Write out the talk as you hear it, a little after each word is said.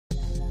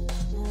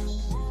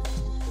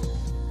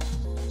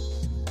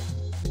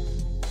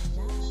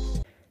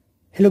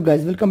Hello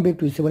guys, welcome back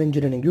to Civil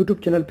Engineering YouTube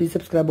channel. Please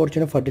subscribe our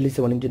channel for daily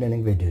civil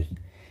engineering videos.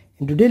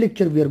 In today's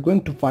lecture, we are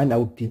going to find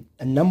out the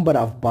number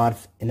of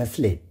bars in a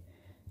slab.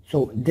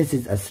 So this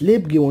is a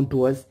slab given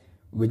to us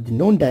with the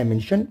known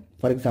dimension.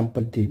 For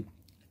example, the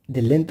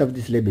length of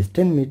the slab is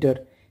 10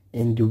 meter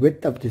and the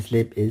width of the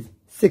slab is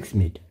 6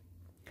 meter.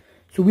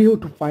 So we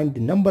have to find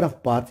the number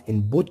of bars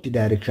in both the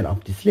direction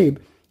of the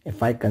slab.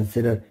 If I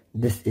consider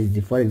this is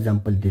the, for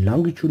example, the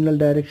longitudinal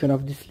direction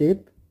of the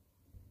slab,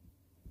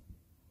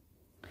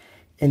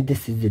 and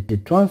this is the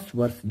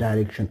transverse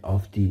direction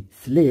of the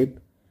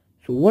slab.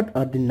 So what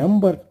are the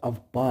number of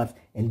bars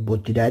in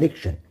both the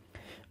direction?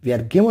 We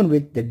are given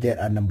with that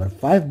there are number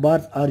 5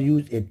 bars are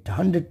used at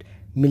 100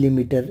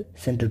 millimeter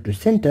center to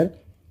center.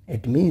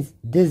 It means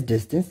this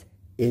distance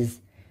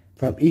is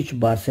from each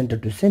bar center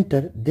to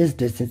center. This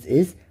distance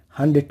is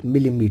 100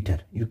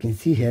 millimeter. You can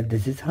see here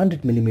this is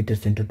 100 millimeter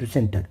center to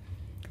center.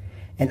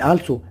 And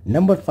also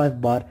number 5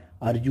 bar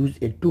are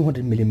used at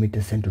 200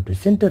 millimeter center to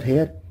center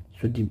here.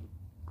 So the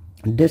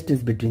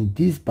distance between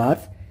these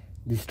bars,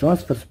 these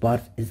transverse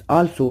bars, is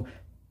also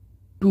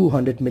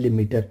 200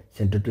 millimeter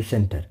center to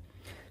center.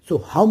 So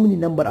how many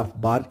number of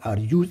bars are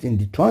used in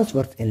the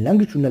transverse and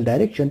longitudinal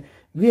direction?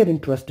 We are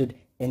interested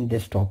in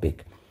this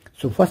topic.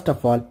 So first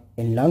of all,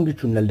 in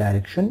longitudinal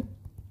direction,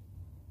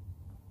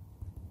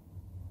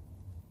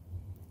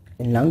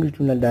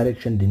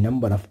 the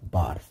number of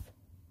bars.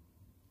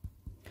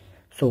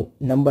 So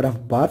number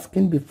of bars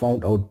can be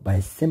found out by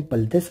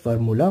simple this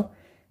formula.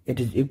 It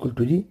is equal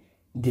to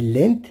the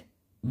length.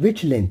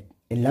 Which length?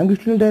 In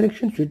longitudinal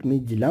direction, so it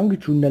means the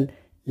longitudinal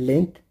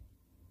length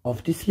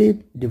of the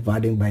slab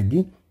dividing by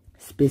the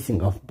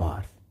spacing of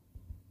bars.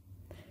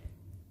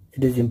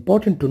 It is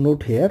important to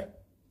note here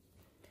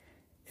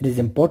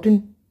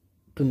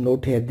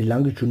the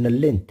longitudinal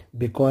length,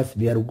 because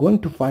we are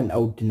going to find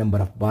out the number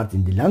of bars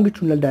in the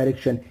longitudinal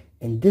direction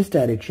in this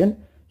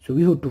direction. So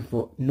we have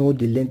to know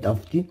the length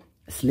of the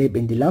slab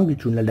in the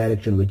longitudinal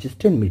direction, which is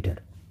 10 meter.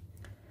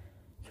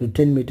 So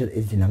 10 meter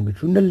is the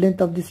longitudinal length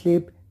of the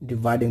slab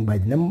dividing by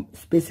the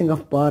spacing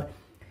of bar.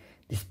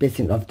 The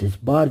spacing of this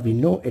bar, we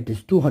know it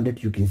is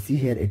 200. You can see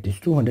here it is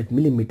 200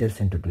 millimeter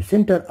center to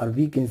center, or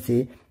we can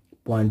say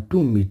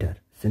 0.2 meter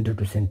center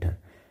to center,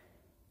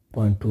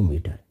 0.2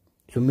 meter.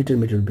 So meter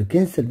will be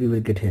cancelled. We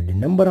will get here the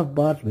number of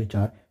bars, which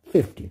are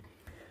 50.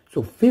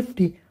 So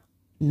 50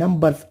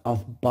 numbers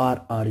of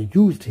bar are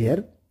used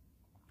here.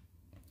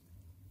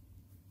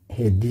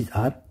 Here these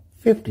are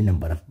 50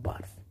 number of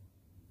bars.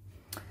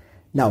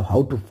 Now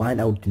how to find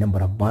out the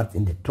number of bars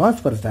in the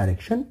transverse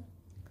direction?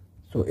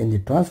 So in the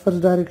transverse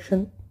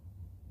direction,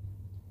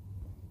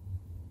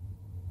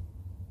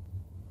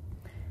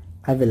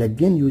 I will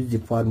again use the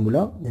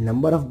formula. The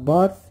number of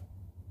bars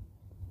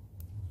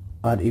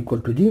are equal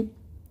to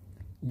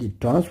the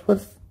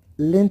transverse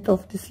length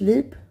of the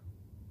slab,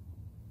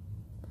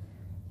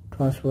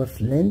 transverse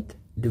length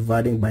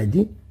dividing by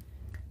the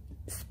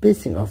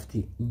spacing of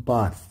the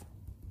bars.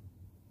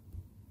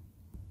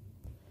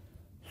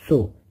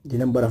 So the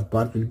number of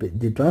bars will be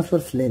the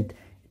transverse length.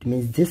 It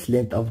means this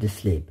length of the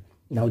slab.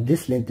 Now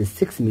this length is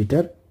 6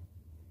 meter.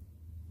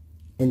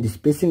 In the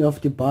spacing of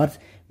the bars,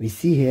 we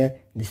see here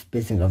the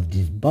spacing of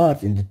these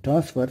bars in the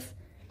transverse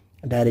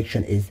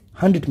direction is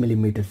 100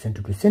 millimeter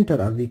center to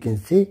center, or we can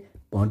say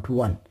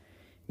 0.1.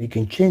 We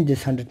can change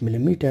this 100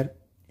 millimeter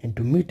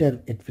into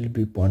meter. It will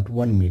be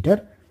 0.1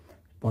 meter.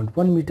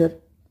 0.1 meter.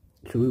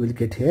 So we will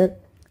get here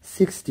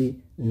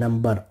 60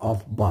 number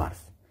of bars.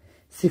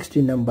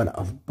 60 number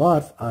of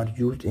bars are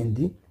used in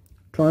the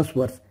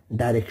transverse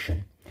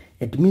direction.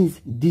 It means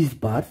these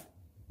bars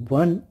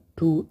 1,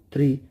 2,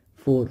 3,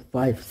 4,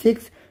 5,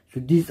 6.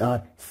 So these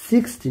are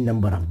 60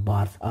 number of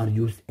bars are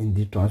used in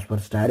the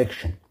transverse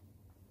direction.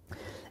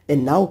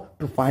 And now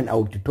to find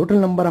out the total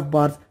number of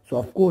bars, so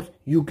of course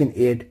you can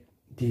add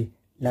the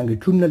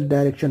longitudinal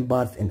direction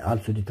bars and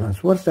also the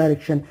transverse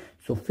direction.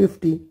 So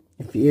 50,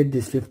 if we add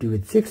this 50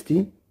 with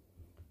 60,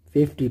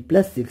 50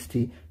 plus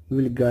 60, we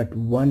will get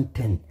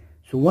 110.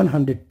 So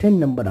 110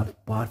 number of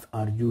bars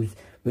are used,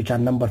 which are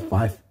number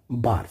 5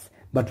 bars,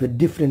 but with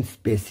different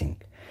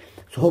spacing.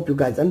 So hope you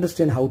guys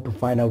understand how to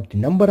find out the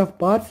number of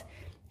bars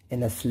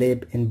in a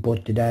slab in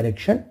both the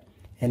direction.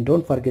 And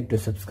don't forget to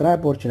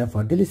subscribe our channel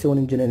for daily civil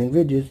engineering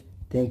videos.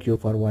 Thank you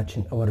for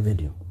watching our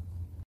video.